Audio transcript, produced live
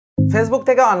Facebook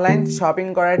থেকে online shopping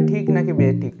করা ঠিক নাকি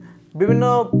বেঠিক? বিভিন্ন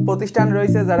প্রতিষ্ঠান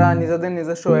রয়েছে যারা নিজেদের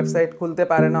নিজস্ব ওয়েবসাইট খুলতে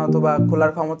পারে না অথবা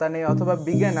খোলার ক্ষমতা নেই, অথবা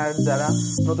বিগিনার যারা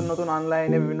নতুন নতুন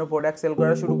অনলাইনে বিভিন্ন প্রোডাক্ট সেল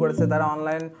করা শুরু করেছে, তারা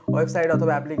অনলাইন ওয়েবসাইট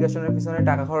অথবা অ্যাপ্লিকেশনের পিছনে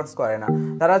টাকা খরচ করে না।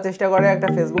 তারা চেষ্টা করে একটা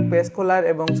ফেসবুক পেজ খোলার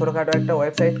এবং ছোটোখাটো একটা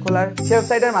ওয়েবসাইট খোলার। সেই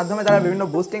ওয়েবসাইটের মাধ্যমে তারা বিভিন্ন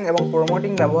বুস্টিং এবং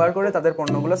প্রমোটিং ব্যবহার করে তাদের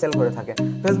পণ্যগুলো সেল করে থাকে।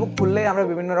 ফেসবুক খুললেই আমরা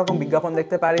বিভিন্ন রকম বিজ্ঞাপন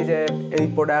দেখতে পারি যে এই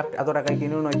প্রোডাক্ট এত টাকায়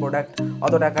কিনুন, ওই প্রোডাক্ট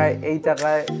অত টাকায়,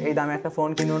 এই দামে একটা ফোন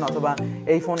কিনুন, অথবা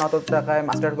এই ফোন অত টাকায়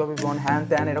মাস্টার কপি ফোন, হ্যান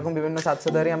ত্যান, এরকম বিভিন্ন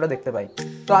সাজসজ্জারি আমরা দেখতে পাই।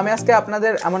 তো আমি আজকে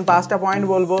আপনাদের এমন 5টা পয়েন্ট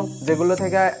বলবো যেগুলো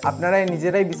থেকে আপনারাই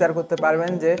নিজেরাই বিচার করতে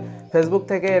পারবেন যে ফেসবুক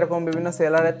থেকে এরকম বিভিন্ন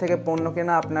সেলারের থেকে পণ্য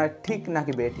কেনা আপনার ঠিক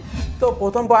নাকি বেঠিক। তো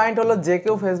প্রথম পয়েন্ট হলো, যে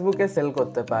কেউ ফেসবুকে সেল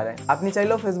করতে পারে। আপনি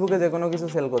চাইলেও ফেসবুকে যে কোনো কিছু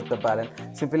সেল করতে পারেন।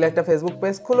 সিম্পলি একটা ফেসবুক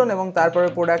পেজ খুলুন এবং তারপরে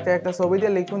প্রোডাক্টের একটা ছবি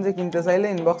দিয়ে লিখুন যে কিনতে চাইলে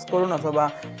ইনবক্স করুন, অথবা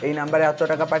এই নাম্বারে এত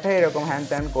টাকা পাঠায় এরকম হ্যান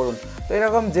ত্যান করুন। তো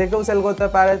এরকম যে কেউ সেল করতে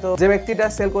পারে। তো যে ব্যক্তিটা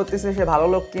সেল করতেছে সে ভালো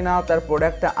লোক কিনা, তার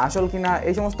প্রোডাক্টটা আসল কিনা,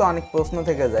 এই সমস্ত অনেক প্রশ্ন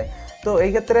থেকে যায়। তো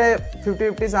এই ক্ষেত্রে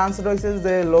 50-50 চান্স রয়েছে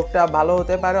যে লোকটা ভালো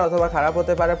হতে পারে অথবা খারাপ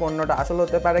হতে পারে, পণ্যটা আসল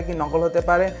হতে পারে কি নকল হতে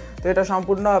পারে। তো এটা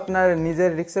সম্পূর্ণ আপনার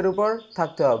নিজের রিস্কের উপর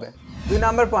থাকতে হবে। 2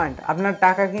 নম্বর পয়েন্ট, আপনার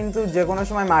টাকা কিন্তু যে কোনো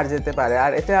সময় মার যেতে পারে,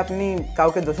 আর এতে আপনি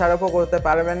কাউকে দোষারোপও করতে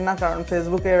পারবেন না, কারণ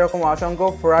ফেসবুকে এরকম অসংখ্য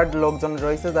ফ্রড লোকজন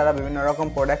রয়েছে যারা বিভিন্ন রকম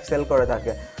প্রোডাক্ট সেল করে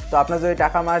থাকে। তো আপনার যদি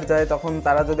টাকা মার যায় তখন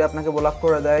তারা যদি আপনাকে ব্লক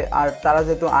করে দেয়, আর তারা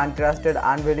যেহেতু আনট্রাস্টেড,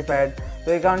 আনভেরিফাইড, তো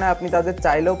এই কারণে আপনি তাদের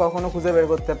চাইলেও কখনো খুঁজে বের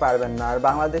করতে পারবেন না। আর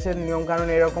বাংলাদেশের নিয়মকানুন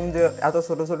এরকম যে এত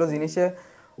ছোটো ছোটো জিনিসে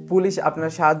পুলিশ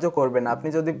আপনার সাহায্য করবে না। আপনি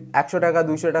যদি 100 টাকা,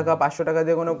 200 টাকা, 500 টাকা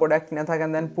দিয়ে কোনো প্রোডাক্ট কিনে থাকেন,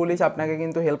 দেন পুলিশ আপনাকে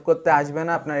কিন্তু হেল্প করতে আসবে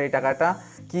না আপনার এই টাকাটা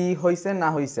কি হয়েছে না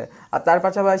হয়েছে। আর তার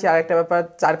পাশাপাশি আরেকটা ব্যাপার,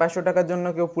 400-500 টাকার জন্য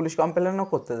কেউ পুলিশ কমপ্লেনও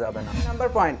করতে যাবে না। নাম্বার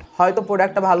পয়েন্ট, হয়তো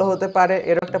প্রোডাক্টটা ভালো হতে পারে,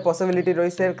 এর একটা পসিবিলিটি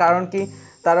রয়েছে। কারণ কি,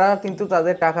 তারা কিন্তু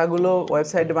তাদের টাকাগুলো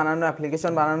ওয়েবসাইট বানানো,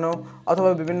 অ্যাপ্লিকেশন বানানো অথবা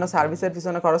বিভিন্ন সার্ভিসের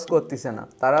পিছনে খরচ করতেছে না।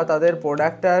 তারা তাদের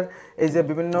প্রোডাক্টটার এই যে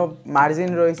বিভিন্ন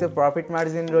মার্জিন রয়েছে, প্রফিট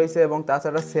মার্জিন রয়েছে, এবং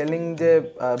তাছাড়া সেলিং যে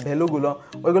ভ্যালুগুলো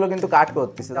ওইগুলো কিন্তু কাট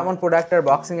করতেছে। যেমন প্রোডাক্টের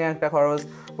বক্সিংয়ে একটা খরচ,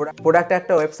 প্রোডাক্টে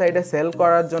একটা ওয়েবসাইটে সেল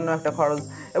করার জন্য একটা খরচ,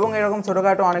 এবং এরকম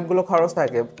ছোটোখাটো অনেকগুলো খরচ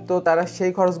থাকে। তো তারা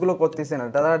সেই খরচগুলো করতেছে না,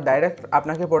 তারা ডাইরেক্ট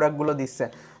আপনাকে প্রোডাক্টগুলো দিচ্ছে।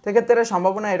 সেক্ষেত্রে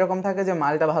সম্ভাবনা এরকম থাকে যে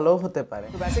মালটা ভালোও হতে পারে।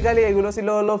 তো বেসিক্যালি এগুলো ছিল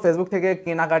হলো ফেসবুক থেকে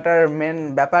কেনাকাটার মেন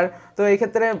ব্যাপার। তো এই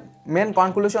ক্ষেত্রে মেন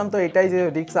কনক্লুশন তো এটাই যে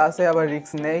রিস্ক আছে, আবার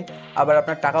রিস্ক নেই, আবার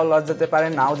আপনার টাকাও লস যেতে পারে,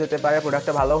 নাও যেতে পারে,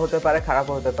 প্রোডাক্টটা ভালো হতে পারে,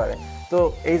 খারাপও হতে পারে। তো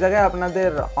এই জায়গায়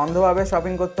আপনাদের অন্ধভাবে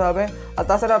শপিং করতে হবে। আর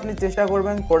তাছাড়া আপনি চেষ্টা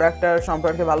করবেন প্রোডাক্টটার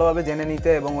সম্পর্কে ভালোভাবে জেনে নিতে,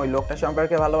 এবং ওই লোকটার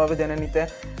সম্পর্কে ভালোভাবে জেনে নিতে,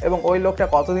 এবং ওই লোকটা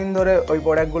কতদিন ধরে ওই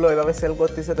প্রোডাক্টগুলো ওইভাবে সেল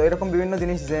করতেছে। তো এরকম বিভিন্ন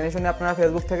জিনিস জেনে শুনে আপনারা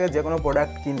ফেসবুক থেকে যে কোনো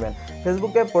প্রোডাক্ট কিনবেন।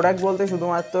 ফেসবুকে প্রোডাক্ট বলতে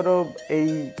শুধুমাত্র এই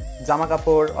জামা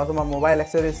কাপড় অথবা মোবাইল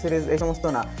অ্যাক্সেসরিজ এই সমস্ত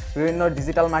না, বিভিন্ন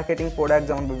ডিজিটাল মার্কেটিং প্রোডাক্ট,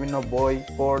 যেমন বিভিন্ন বই,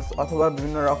 কোর্স অথবা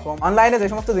বিভিন্ন রকম অনলাইনে যে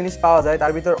সমস্ত জিনিস পাওয়া যায়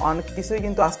তার ভিতর অনেক কিছুই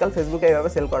কিন্তু আজকাল ফেসবুকে এইভাবে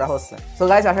সেল করা হচ্ছে। সো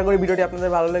গাইস, আশা করি ভিডিওটি আপনাদের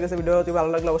ভালো লেগেছে। ভিডিওটি ভালো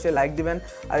লাগলে অবশ্যই লাইক দিবেন,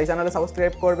 আর এই চ্যানেলে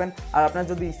সাবস্ক্রাইব করবেন। আর আপনার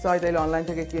যদি ইচ্ছা হয় তাহলে অনলাইন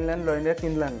থেকে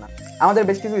কিনলেন না। আমাদের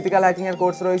বেশ কিছু ইথিক্যাল হ্যাকিংয়ের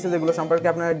কোর্স রয়েছে, যেগুলো সম্পর্কে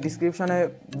আপনারা ডিসক্রিপশনে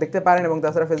দেখতে পারেন, এবং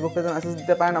তাছাড়া ফেসবুক পেজে মেসেজ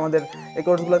দিতে পারেন। আমাদের এই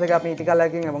কোর্সগুলো থেকে আপনি ইথিক্যাল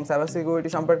হ্যাকিং এবং সাইবার সিকিউরিটি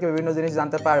সম্পর্কে বিভিন্ন জিনিস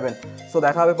জানতে পারবেন। সো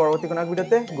দেখা হবে পরবর্তী কোনো এক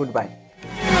ভিডিওতে। Good bye.